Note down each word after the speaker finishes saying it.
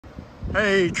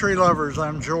Hey tree lovers,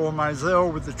 I'm Joel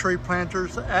Mizell with the Tree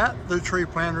Planters at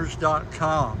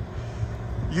thetreeplanters.com.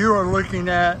 You are looking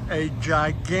at a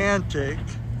gigantic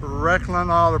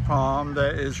Reclinata palm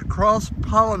that is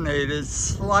cross-pollinated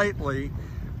slightly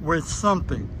with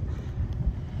something.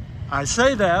 I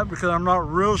say that because I'm not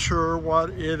real sure what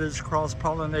it is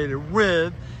cross-pollinated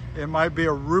with. It might be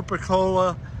a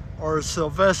rupicola or a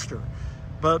sylvester,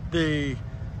 but the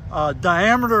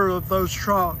diameter of those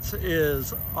trunks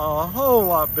is a whole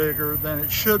lot bigger than it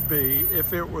should be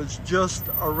if it was just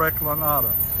a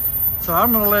Reclinata. So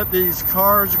I'm going to let these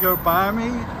cars go by me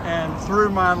and through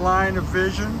my line of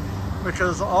vision,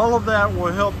 because all of that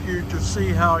will help you to see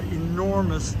how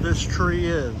enormous this tree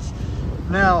is.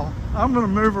 Now I'm going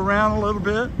to move around a little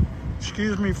bit.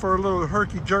 Excuse me for a little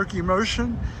herky-jerky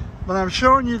motion, but I'm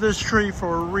showing you this tree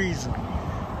for a reason.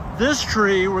 This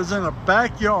tree was in a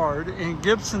backyard in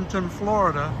Gibsonton,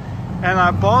 Florida, and I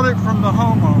bought it from the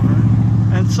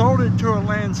homeowner and sold it to a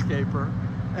landscaper,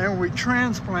 and we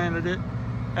transplanted it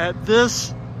at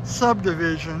this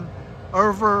subdivision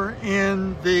over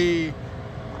in the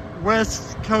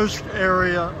west coast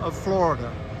area of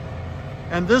Florida.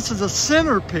 And this is a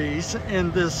centerpiece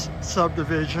in this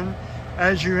subdivision.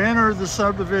 As you enter the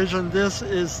subdivision, this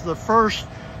is the first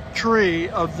tree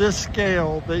of this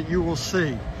scale that you will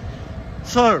see.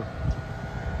 So,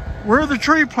 we're the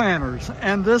Tree Planters,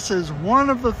 and this is one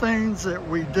of the things that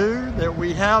we do, that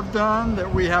we have done,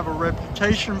 that we have a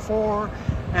reputation for,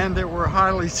 and that we're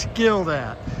highly skilled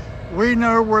at. We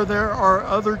know where there are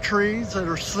other trees that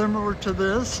are similar to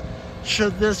this.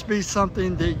 Should this be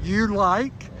something that you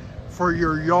like for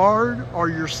your yard or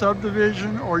your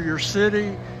subdivision or your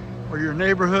city or your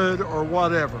neighborhood or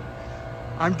whatever.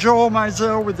 I'm Joel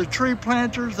Mizell with the Tree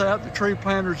Planters at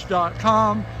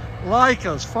thetreeplanters.com. Like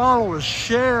us, follow us,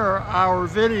 share our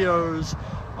videos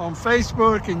on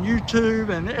Facebook and YouTube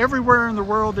and everywhere in the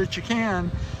world that you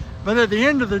can. But at the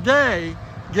end of the day,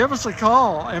 give us a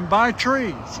call and buy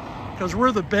trees, because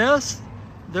we're the best.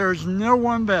 There's no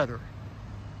one better.